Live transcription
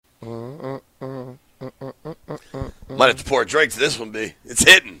Might have to pour a drink to this one, B. It's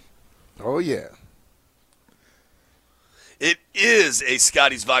hitting. Oh, yeah. It is a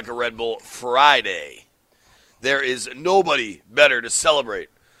Scotty's Vodka Red Bull Friday. There is nobody better to celebrate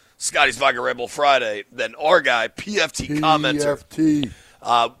Scotty's Vodka Red Bull Friday than our guy, PFT commenter. PFT.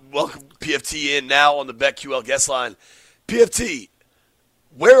 Welcome PFT in now on the BetQL guest line. PFT,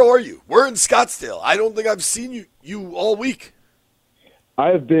 where are you? We're in Scottsdale. I don't think I've seen you all week. I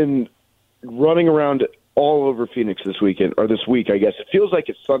have been running around all over Phoenix this weekend, or this week, I guess. It feels like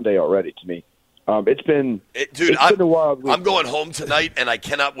it's Sunday already to me. It's been a wild week. I'm going home tonight, and I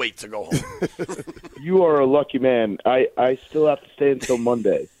cannot wait to go home. You are a lucky man. I still have to stay until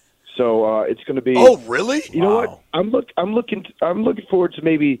Monday, so it's going to be. Oh, really? You know what? I'm looking forward to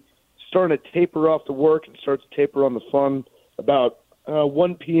maybe starting to taper off the work and start to taper on the fun about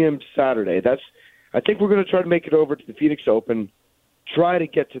 1 p.m. Saturday. I think we're going to try to make it over to the Phoenix Open. Try to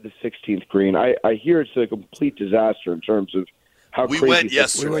get to the 16th green. I hear it's a complete disaster in terms of how we crazy went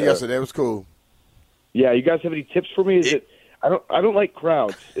yesterday. We went yesterday. It was cool. Yeah, you guys have any tips for me? I don't like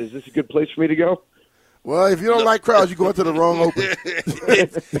crowds. Is this a good place for me to go? Well, if you don't like crowds, you're going to the wrong Open.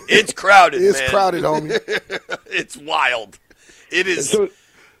 It's crowded, It's man. crowded, homie. It's wild. It is.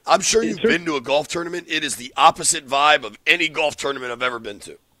 I'm sure you've been to a golf tournament. It is the opposite vibe of any golf tournament I've ever been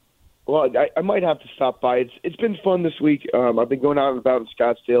to. Well, I might have to stop by. It's been fun this week. I've been going out and about in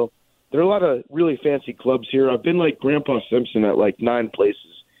Scottsdale. There are a lot of really fancy clubs here. I've been like Grandpa Simpson at like 9 places.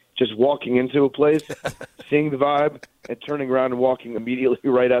 Just walking into a place, seeing the vibe, and turning around and walking immediately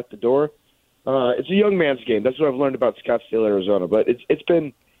right out the door. It's a young man's game. That's what I've learned about Scottsdale, Arizona. But it's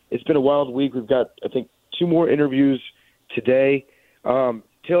been a wild week. We've got, I think, 2 more interviews today. Taylor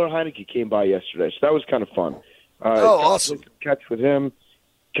Heineke came by yesterday, so that was kind of fun. Awesome! Catch with him,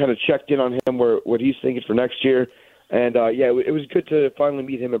 kind of checked in on him what he's thinking for next year, and it was good to finally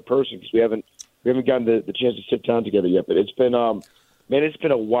meet him in person because we haven't gotten the chance to sit down together yet. But it's been Man, it's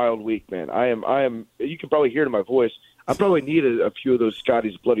been a wild week, man. I am. You can probably hear it in my voice. I probably needed a few of those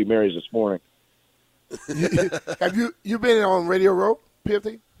Scotty's Bloody Marys this morning. Have you been on Radio Row,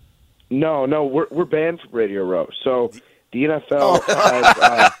 PFT? No, we're banned from Radio Row. So the NFL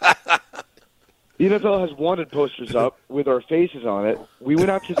has wanted posters up with our faces on it. We went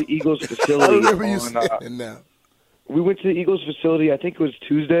out to the Eagles facility. I remember you saying now. We went to the Eagles facility. I think it was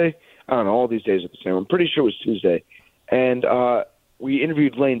Tuesday. I don't know. All these days are the same. I'm pretty sure it was Tuesday, and we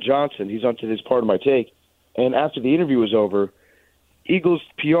interviewed Lane Johnson. He's on to this part of my take. And after the interview was over, Eagles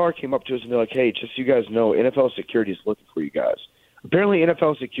PR came up to us and they're like, hey, just so you guys know, NFL security is looking for you guys. Apparently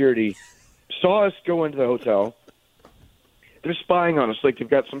NFL security saw us go into the hotel. They're spying on us like they've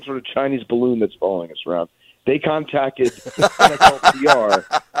got some sort of Chinese balloon that's following us around. They contacted NFL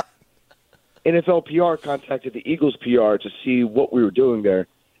PR. NFL PR contacted the Eagles PR to see what we were doing there.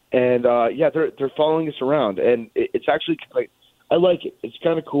 And, they're following us around. And it's actually like, I like it. It's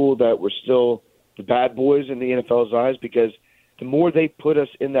kind of cool that we're still the bad boys in the NFL's eyes because the more they put us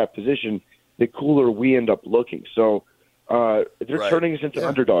in that position, the cooler we end up looking. So they're turning us into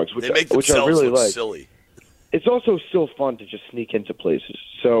underdogs, which I really like. Silly. It's also still fun to just sneak into places.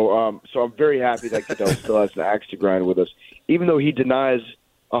 So I'm very happy that Goodell still has an axe to grind with us. Even though he denies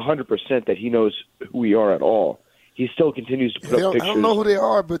 100% that he knows who we are at all, he still continues to put up pictures. I don't know who they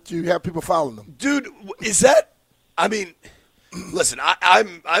are, but you have people following them. Dude, is that – I mean – listen,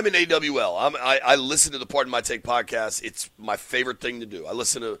 I'm an AWL. I listen to the Pardon My Take podcast. It's my favorite thing to do. I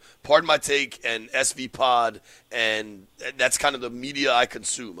listen to Pardon My Take and SV Pod, and that's kind of the media I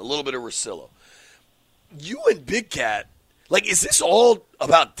consume. A little bit of Russillo. You and Big Cat, like, is this all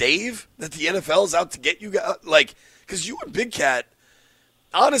about Dave that the NFL is out to get you guys? Like, because you and Big Cat,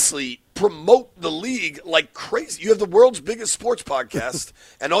 honestly, promote the league like crazy. You have the world's biggest sports podcast,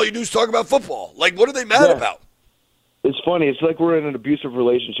 and all you do is talk about football. Like, what are they mad about? It's funny. It's like we're in an abusive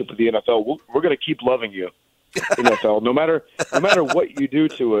relationship with the NFL. We're going to keep loving you, NFL. No matter what you do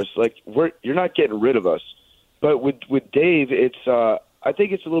to us, like you're not getting rid of us. But with Dave, it's I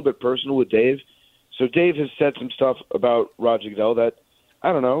think it's a little bit personal with Dave. So Dave has said some stuff about Roger Goodell that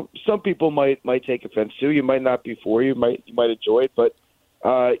I don't know. Some people might take offense to. You might not be for you. You might enjoy it. But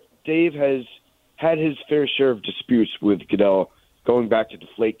Dave has had his fair share of disputes with Goodell going back to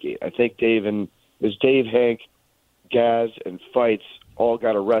Deflategate. I think Dave, Hank, Gaz, and Fights all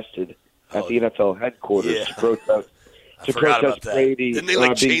got arrested at the NFL headquarters to protest Brady. Didn't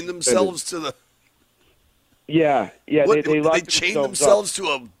they chain themselves to the? Yeah. They chained themselves to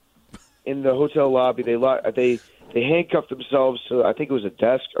a. In the hotel lobby, they handcuffed themselves to I think it was a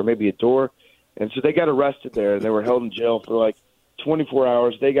desk or maybe a door, and so they got arrested there and they were held in jail for like 24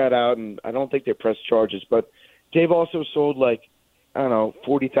 hours. They got out and I don't think they pressed charges. But Dave also sold like I don't know,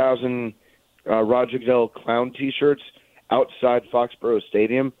 40,000 Roger Goodell clown T-shirts outside Foxborough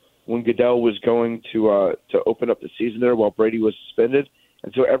Stadium when Goodell was going to open up the season there while Brady was suspended.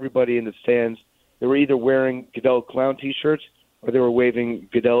 And so everybody in the stands, they were either wearing Goodell clown T-shirts or they were waving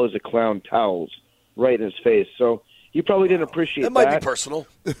Goodell as a clown towels right in his face. So he probably didn't appreciate that. That might be personal.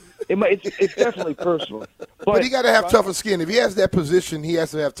 It's definitely personal. But he got to have tougher skin. If he has that position, he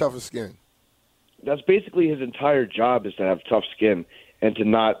has to have tougher skin. That's basically his entire job, is to have tough skin and to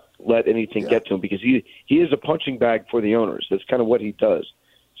not let anything get to him, because he is a punching bag for the owners. That's kind of what he does.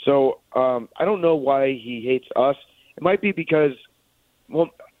 So I don't know why he hates us. It might be because, well,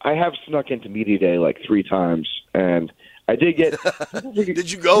 I have snuck into Media Day like 3 times, and I did get.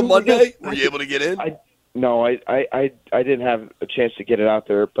 Did you go Monday? Were you able to get in? No, I didn't have a chance to get it out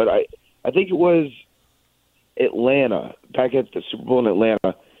there, but I think it was Atlanta, back at the Super Bowl in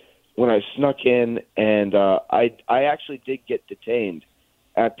Atlanta, when I snuck in, and I actually did get detained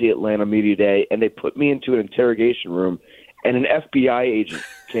at the Atlanta Media Day, and they put me into an interrogation room, and an FBI agent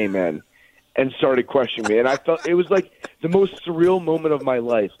came in and started questioning me, and I felt it was like the most surreal moment of my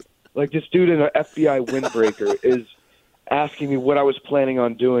life. Like, this dude in an FBI windbreaker is asking me what I was planning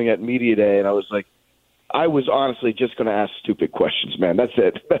on doing at Media Day, and I was like, I was honestly just going to ask stupid questions, man. That's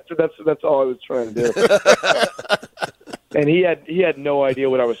it. That's all I was trying to do. And he had no idea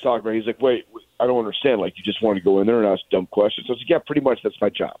what I was talking about. He's like, wait, I don't understand. Like, you just want to go in there and ask dumb questions. So I was like, yeah, pretty much that's my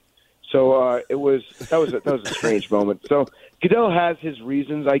job. So that was a strange moment. So Goodell has his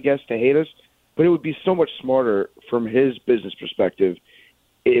reasons, I guess, to hate us, but it would be so much smarter from his business perspective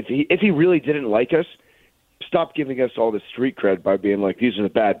if he really didn't like us, stop giving us all this street cred by being like, these are the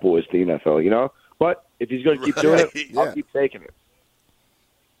bad boys of the NFL, you know? But if he's going to keep doing it, I'll keep taking it.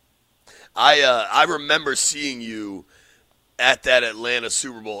 I remember seeing you at that Atlanta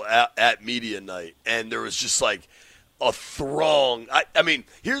Super Bowl at media night, and there was just like a throng. I mean,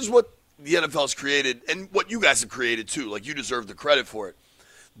 here's what the NFL's created, and what you guys have created too. Like, you deserve the credit for it.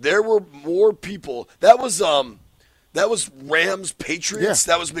 There were more people. That was Rams Patriots.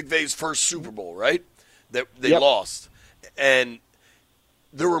 Yeah. That was McVay's first Super Bowl, right? That they lost, and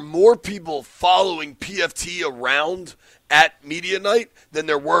there were more people following PFT around at media night than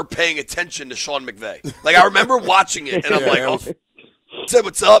there were paying attention to Sean McVay. Like, I remember watching it, and I'm like, oh, said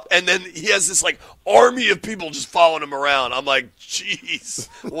what's up, and then he has this like army of people just following him around. I'm like, jeez,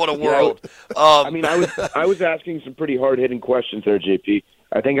 what a world. I mean, I was asking some pretty hard hitting questions there, JP.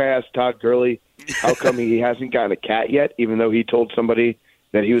 I think I asked Todd Gurley how come he hasn't gotten a cat yet, even though he told somebody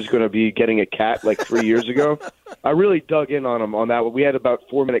that he was going to be getting a cat like 3 years ago. I really dug in on him on that. We had about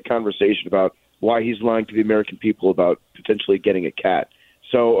 4-minute conversation about why he's lying to the American people about potentially getting a cat.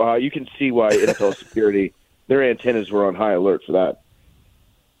 So you can see why NFL security, their antennas were on high alert for that.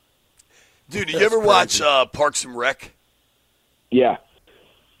 Dude, do you ever watch Parks and Rec? Yeah.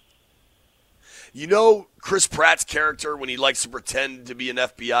 You know Chris Pratt's character when he likes to pretend to be an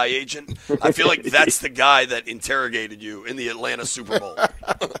FBI agent? I feel like that's the guy that interrogated you in the Atlanta Super Bowl.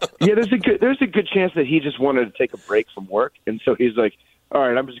 Yeah, there's a good chance that he just wanted to take a break from work, and so he's like, all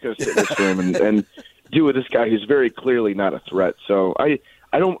right, I'm just going to sit in this room and do with this guy who's very clearly not a threat. So I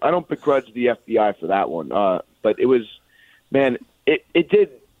don't begrudge the FBI for that one. But it was, man, it did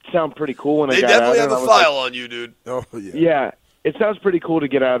sound pretty cool when I got out there. They definitely have a file on you, dude. Oh, yeah. Yeah. It sounds pretty cool to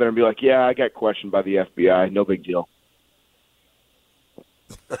get out of there and be like, yeah, I got questioned by the FBI. No big deal.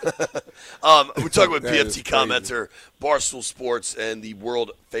 We're talking with PFT commenter, Barstool Sports, and the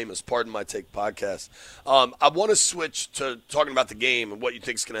world-famous Pardon My Take podcast. I want to switch to talking about the game and what you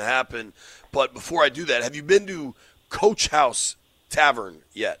think is going to happen. But before I do that, have you been to Coach House Tavern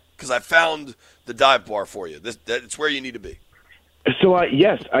yet? Because I found the dive bar for you. It's where you need to be. So,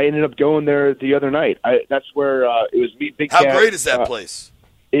 yes, I ended up going there the other night. That's where it was me, Big How Cat. great is that place?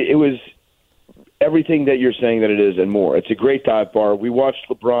 It was everything that you're saying that it is and more. It's a great dive bar. We watched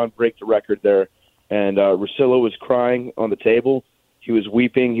LeBron break the record there, and Russillo was crying on the table. He was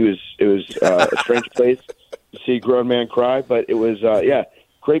weeping. It was a strange place to see a grown man cry, but it was,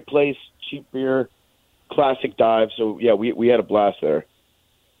 great place, cheap beer, classic dive. So, yeah, we had a blast there.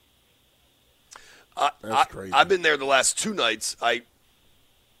 That's crazy. I've been there the last 2 nights. I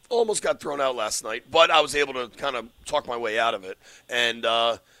almost got thrown out last night, but I was able to kind of talk my way out of it. And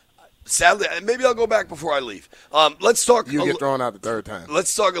sadly, maybe I'll go back before I leave. Let's talk. You get thrown out the third time.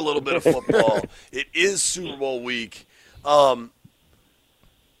 Let's talk a little bit of football. It is Super Bowl week. PFT,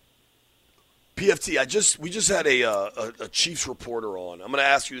 we just had a Chiefs reporter on. I'm going to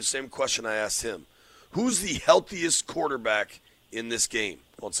ask you the same question I asked him. Who's the healthiest quarterback in this game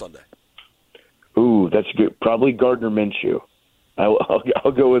on Sunday? Ooh, that's good. Probably Gardner Minshew.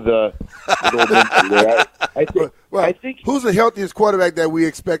 I'll go with old Minshew there. I think who's the healthiest quarterback that we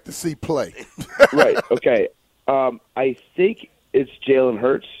expect to see play? right. Okay. I think it's Jalen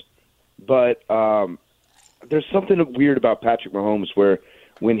Hurts, but there's something weird about Patrick Mahomes where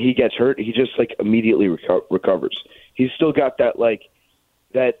when he gets hurt, he just like immediately recovers. He's still got that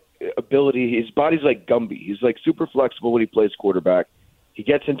ability. His body's like Gumby. He's like super flexible when he plays quarterback. He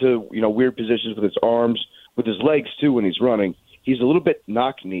gets into weird positions with his arms, with his legs too when he's running. He's a little bit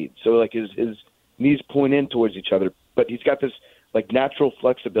knock-kneed, so like his knees point in towards each other. But he's got this like natural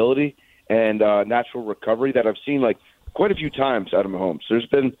flexibility and natural recovery that I've seen like quite a few times out of Mahomes. There's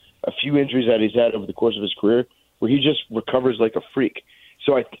been a few injuries that he's had over the course of his career where he just recovers like a freak.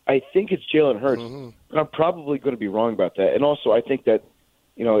 So I think it's Jalen Hurts, but I'm probably going to be wrong about that. And also I think that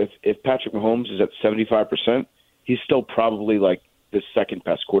if Patrick Mahomes is at 75%, he's still probably like the second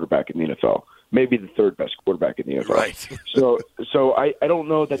best quarterback in the NFL, maybe the third best quarterback in the NFL. Right. So I don't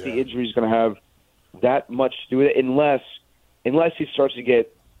know that the injury is going to have that much to do with it unless he starts to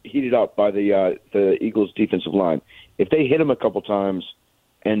get heated up by the Eagles defensive line. If they hit him a couple times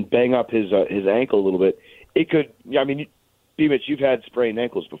and bang up his ankle a little bit, it could. I mean, B-Mitch, you've had sprained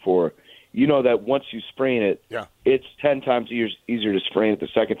ankles before. You know that once you sprain it, it's 10 times easier to sprain it the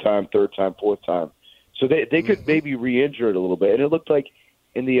second time, third time, fourth time. So they could maybe re-injure it a little bit. And it looked like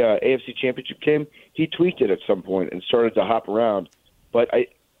in the AFC Championship game, he tweaked it at some point and started to hop around. But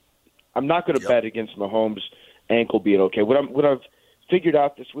I'm not going to bet against Mahomes' ankle being okay. What I've figured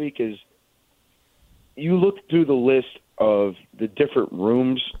out this week is you look through the list of the different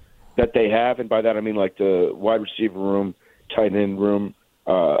rooms that they have, and by that I mean like the wide receiver room, tight end room,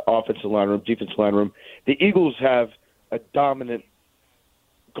 offensive line room, defensive line room. The Eagles have a dominant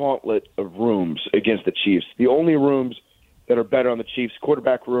gauntlet of rooms against the Chiefs. The only rooms that are better on the Chiefs: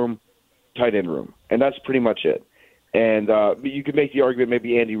 quarterback room, tight end room, and that's pretty much it. And you could make the argument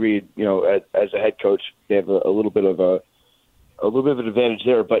maybe Andy Reid, as a head coach, they have a little bit of an advantage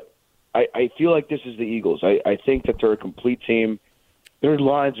there. But I feel like this is the Eagles. I think that they're a complete team. Their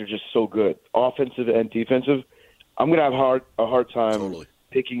lines are just so good, offensive and defensive. I'm going to have a hard time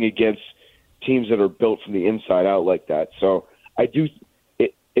picking against teams that are built from the inside out like that. So I do.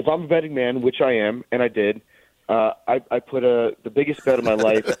 If I'm a betting man, which I am, and I did, I put the biggest bet of my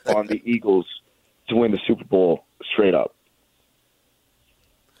life on the Eagles to win the Super Bowl straight up.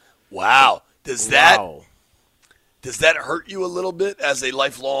 Wow. Does that hurt you a little bit as a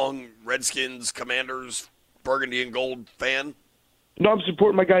lifelong Redskins, Commanders, Burgundy and Gold fan? No, I'm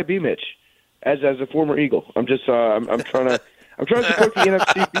supporting my guy B-Mitch as a former Eagle. I'm just I'm trying to support the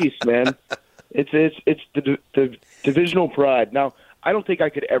NFC Beast, man. It's the divisional pride. Now, I don't think I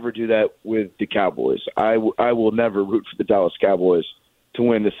could ever do that with the Cowboys. I will never root for the Dallas Cowboys to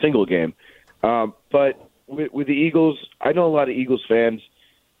win the single game. But with the Eagles, I know a lot of Eagles fans.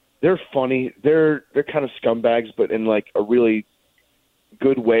 They're funny. They're kind of scumbags, but in like a really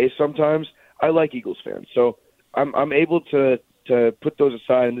good way sometimes. I like Eagles fans, so I'm able to put those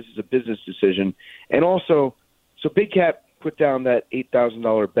aside, and this is a business decision. And also, so Big Cat put down that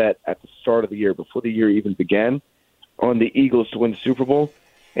 $8,000 bet at the start of the year, before the year even began, on the Eagles to win the Super Bowl,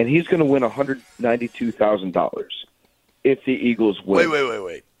 and he's going to win $192,000 if the Eagles win.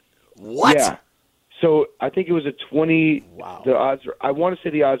 Wait. What? Yeah. So I think it was a 20. Wow. The odds are, I want to say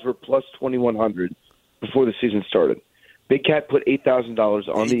the odds were plus 2,100 before the season started. Big Cat put $8,000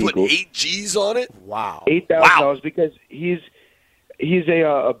 on the Eagles. He put 8 G's on it? Wow. $8,000 because he's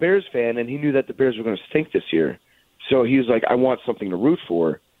a Bears fan, and he knew that the Bears were going to stink this year. So he was like, I want something to root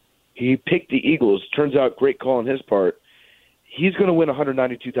for. He picked the Eagles. Turns out, great call on his part. He's going to win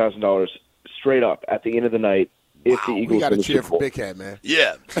 $192,000 straight up at the end of the night if the Eagles we got to win the cheer Super Bowl. for Big Cat, man.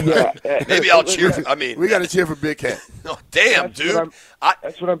 Yeah. Maybe I'll cheer. We got to cheer for Big Cat. Oh, damn, dude.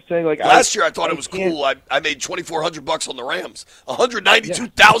 That's what I'm saying. Like last year, I thought it was cool. I made $2,400 on the Rams.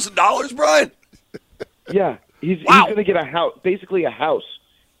 $192,000, Brian. Yeah, he's going to get a house, basically a house,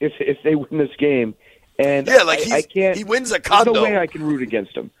 if they win this game. And yeah, like I can't. He wins a condo. There's no way I can root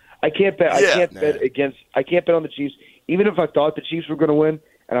against him. I can't bet. I can't bet on the Chiefs, even if I thought the Chiefs were going to win.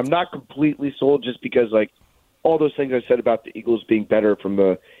 And I'm not completely sold, just because like all those things I said about the Eagles being better from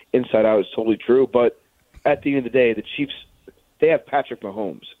the inside out is totally true. But at the end of the day, the Chiefs, they have Patrick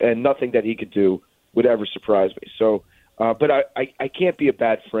Mahomes, and nothing that he could do would ever surprise me. So, but I can't be a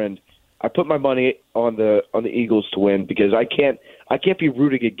bad friend. I put my money on the Eagles to win, because I can't be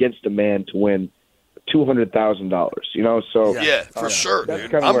rooting against a man to win $200,000. You know, so yeah, for sure,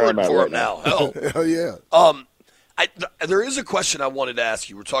 dude. I'm rooting for him now. Hell, hell yeah. There is a question I wanted to ask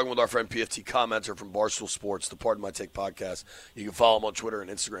you. We're talking with our friend PFT Commenter from Barstool Sports, the Pardon My Take podcast. You can follow him on Twitter and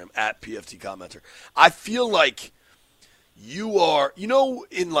Instagram at PFT Commenter. I feel like, you are,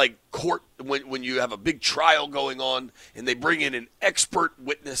 in like court when you have a big trial going on and they bring in an expert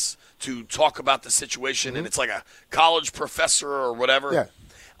witness to talk about the situation, and it's like a college professor or whatever. Yeah.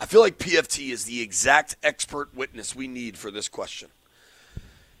 I feel like PFT is the exact expert witness we need for this question.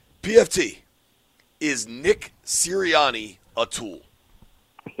 PFT, is Nick Sirianni a tool?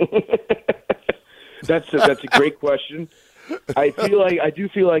 That's a great question. I do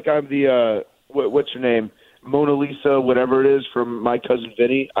feel like I'm the what's her name, Mona Lisa, whatever it is, from My Cousin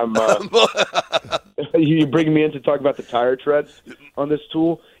Vinny. I'm you bringing me in to talk about the tire treads on this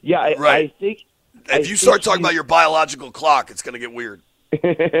tool. Yeah, Right. I think If you start talking about your biological clock, it's going to get weird.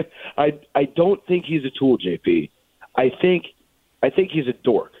 I don't think he's a tool, JP. I think he's a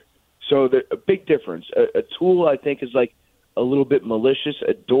dork. So a big difference. A tool, I think, is like a little bit malicious.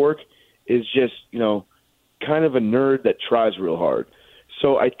 A dork is just, kind of a nerd that tries real hard.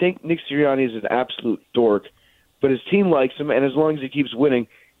 So I think Nick Sirianni is an absolute dork, but his team likes him, and as long as he keeps winning,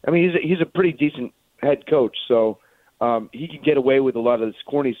 I mean, he's a pretty decent head coach. So he can get away with a lot of this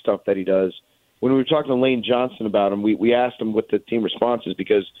corny stuff that he does. When we were talking to Lane Johnson about him, we asked him what the team response is,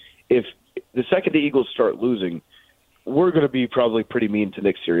 because if the second the Eagles start losing, we're going to be probably pretty mean to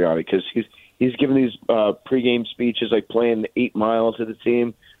Nick Sirianni, because he's giving these pregame speeches, like playing 8 Mile to the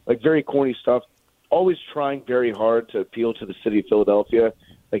team, like very corny stuff, always trying very hard to appeal to the city of Philadelphia.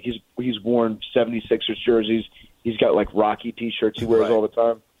 Like he's worn 76ers jerseys. He's got like Rocky T-shirts he wears all the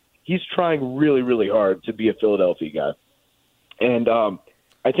time. He's trying really, really hard to be a Philadelphia guy. And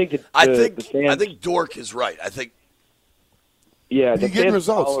I think that the fans, I think dork is right. I think the getting fans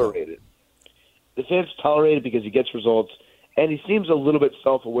results, tolerate it. The fans tolerate it because he gets results, and he seems a little bit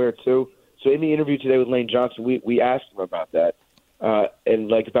self-aware too. So in the interview today with Lane Johnson, we asked him about that, and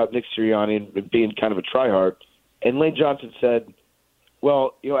like about Nick Sirianni and being kind of a tryhard. And Lane Johnson said,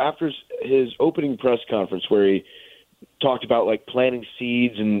 well, after his opening press conference where he talked about like planting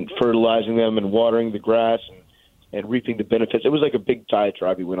seeds and fertilizing them and watering the grass and reaping the benefits, it was like a big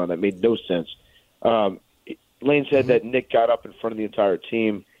diatribe he went on that made no sense. Lane said that Nick got up in front of the entire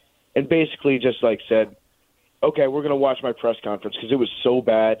team and basically just like said, okay, we're going to watch my press conference because it was so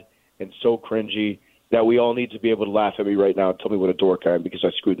bad and so cringy that we all need to be able to laugh at me right now and tell me what a dork I am because I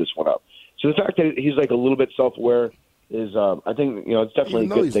screwed this one up. So the fact that he's like a little bit self-aware is, I think, it's definitely a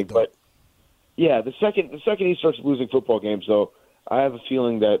good thing. But yeah, the second he starts losing football games, though, I have a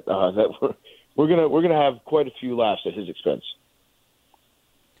feeling that that we're gonna have quite a few laughs at his expense.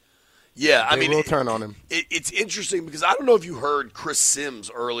 Yeah, I They mean, will turn on him. It's interesting because I don't know if you heard Chris Sims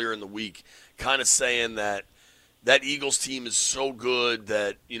earlier in the week kind of saying that Eagles team is so good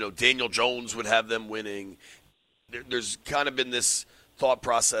that, Daniel Jones would have them winning. There's kind of been this thought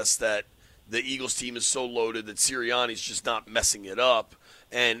process that the Eagles team is so loaded that Sirianni's just not messing it up.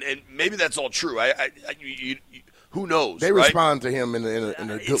 And maybe that's all true. Who knows? They right? respond to him in a good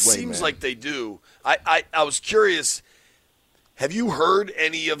way. It seems man. like they do. I was curious. Have you heard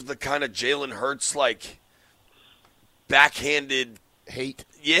any of the kind of Jalen Hurts like backhanded hate.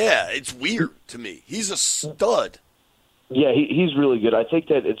 Yeah, it's weird to me. He's a stud. Yeah, he's really good. I think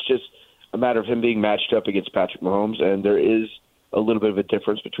that it's just a matter of him being matched up against Patrick Mahomes, and there is a little bit of a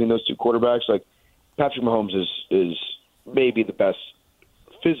difference between those two quarterbacks. Like Patrick Mahomes is maybe the best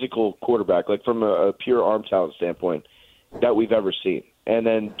physical quarterback, like from a pure arm talent standpoint, that we've ever seen. And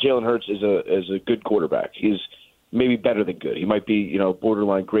then Jalen Hurts is a good quarterback. He's maybe better than good. He might be,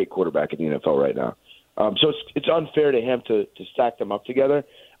 borderline great quarterback in the NFL right now. So it's unfair to him to stack them up together.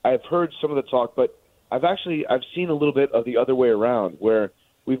 I've heard some of the talk, but I've seen a little bit of the other way around, where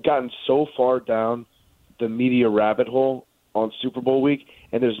we've gotten so far down the media rabbit hole on Super Bowl week,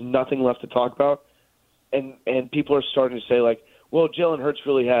 and there's nothing left to talk about. And people are starting to say, like, well, Jalen Hurts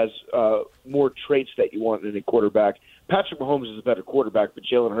really has more traits that you want in a quarterback. Patrick Mahomes is a better quarterback, but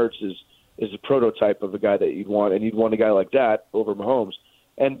Jalen Hurts is a prototype of a guy that you'd want, and you'd want a guy like that over Mahomes.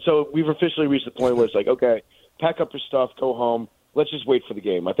 And so we've officially reached the point where it's like, okay, pack up your stuff, go home. Let's just wait for the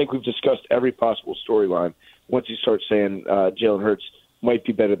game. I think we've discussed every possible storyline once you start saying Jalen Hurts might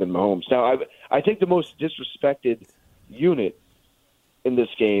be better than Mahomes. Now, I think the most disrespected unit in this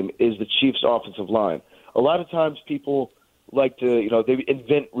game is the Chiefs' offensive line. A lot of times people like to, they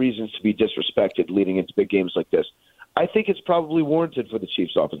invent reasons to be disrespected leading into big games like this. I think it's probably warranted for the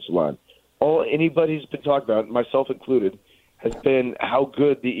Chiefs' offensive line. All anybody's been talking about, myself included, has been how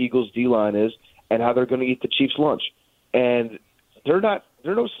good the Eagles' D-line is and how they're going to eat the Chiefs' lunch. And they're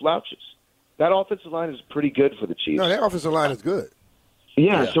no slouches. That offensive line is pretty good for the Chiefs. No, that offensive line is good.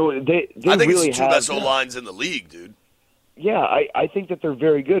 Yeah, so they I think really it's the two best O-lines in the league, dude. Yeah, I think that they're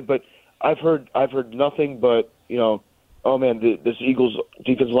very good, but I've heard nothing but, oh man, this Eagles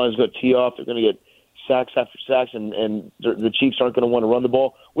defensive line is going to tee off. They're going to get sacks after sacks, and the Chiefs aren't going to want to run the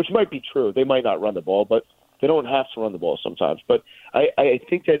ball, which might be true. They might not run the ball, but they don't have to run the ball sometimes. But I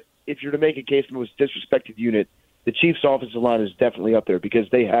think that if you're to make a case for the most disrespected unit, the Chiefs' offensive line is definitely up there because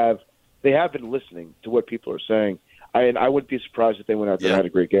they have been listening to what people are saying. I wouldn't be surprised if they went out there and had a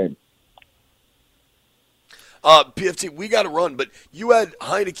great game. PFT, we got to run, but you had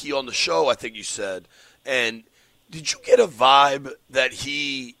Heineke on the show, I think you said, and did you get a vibe that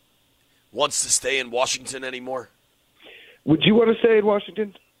he wants to stay in Washington anymore? Would you want to stay in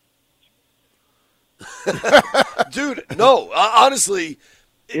Washington? Dude, no. Honestly,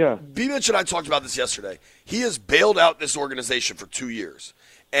 yeah. B-Mitch and I talked about this yesterday. He has bailed out this organization for 2 years.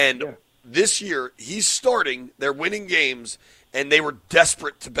 And this year, he's starting, they're winning games, and they were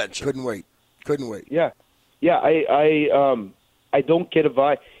desperate to bench him. Couldn't wait. Yeah. Yeah, I don't get a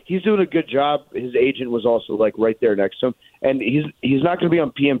vibe. He's doing a good job. His agent was also like right there next to him, and he's not going to be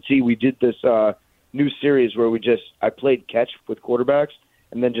on PMT. We did this new series where I played catch with quarterbacks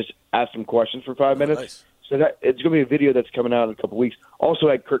and then just asked them questions for 5 minutes. Nice. So that it's going to be a video that's coming out in a couple weeks. Also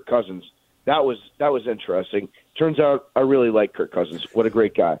had Kirk Cousins. That was interesting. Turns out I really like Kirk Cousins. What a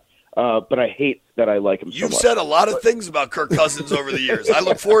great guy. But I hate that I like him so much. You've said a lot of things about Kirk Cousins over the years. I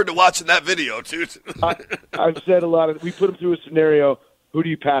look forward to watching that video, too. I've said a lot of. We put him through a scenario. Who do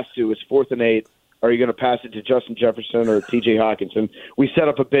you pass to? It's 4th and 8. Are you going to pass it to Justin Jefferson or T.J. Hawkinson? We set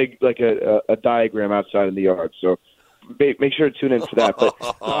up a big a diagram outside in the yard. So make sure to tune in for that.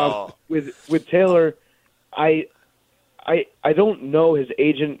 But with Taylor, I don't know his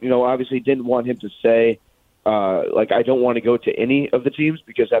agent. Obviously didn't want him to say. I don't want to go to any of the teams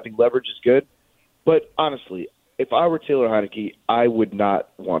because having leverage is good. But honestly, if I were Taylor Heineke, I would not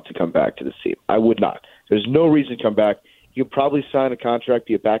want to come back to this team. I would not. There's no reason to come back. You could probably sign a contract,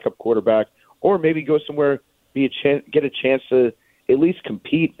 be a backup quarterback, or maybe go somewhere, get a chance to at least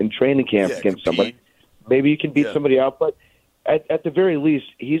compete in training camp against somebody. Maybe you can beat somebody out. But at the very least,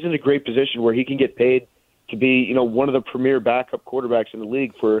 he's in a great position where he can get paid to be, one of the premier backup quarterbacks in the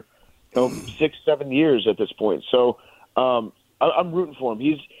league for 6-7 years at this point. So I'm rooting for him.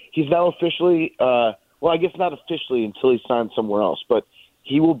 He's now officially, I guess not officially until he signs somewhere else, but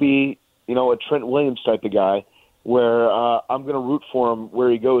he will be, a Trent Williams type of guy where I'm going to root for him where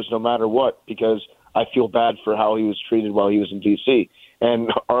he goes no matter what because I feel bad for how he was treated while he was in D.C.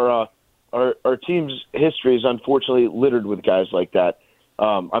 And our team's history is unfortunately littered with guys like that.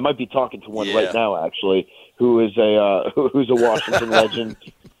 I might be talking to one right now, actually, who's a Washington legend.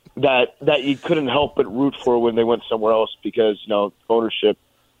 That you couldn't help but root for when they went somewhere else because, ownership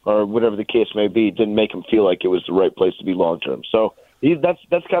or whatever the case may be didn't make him feel like it was the right place to be long term. So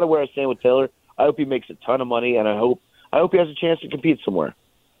that's kind of where I stand with Taylor. I hope he makes a ton of money, and I hope he has a chance to compete somewhere.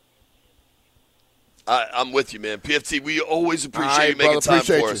 I'm with you, man. PFT, we always appreciate you making time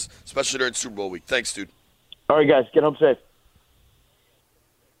for us, especially during Super Bowl week. Thanks, dude. All right, guys, get home safe.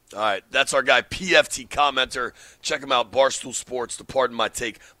 All right, that's our guy, PFT Commenter. Check him out, Barstool Sports, the Pardon My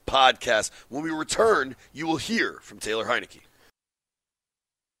Take podcast. When we return, you will hear from Taylor Heineke.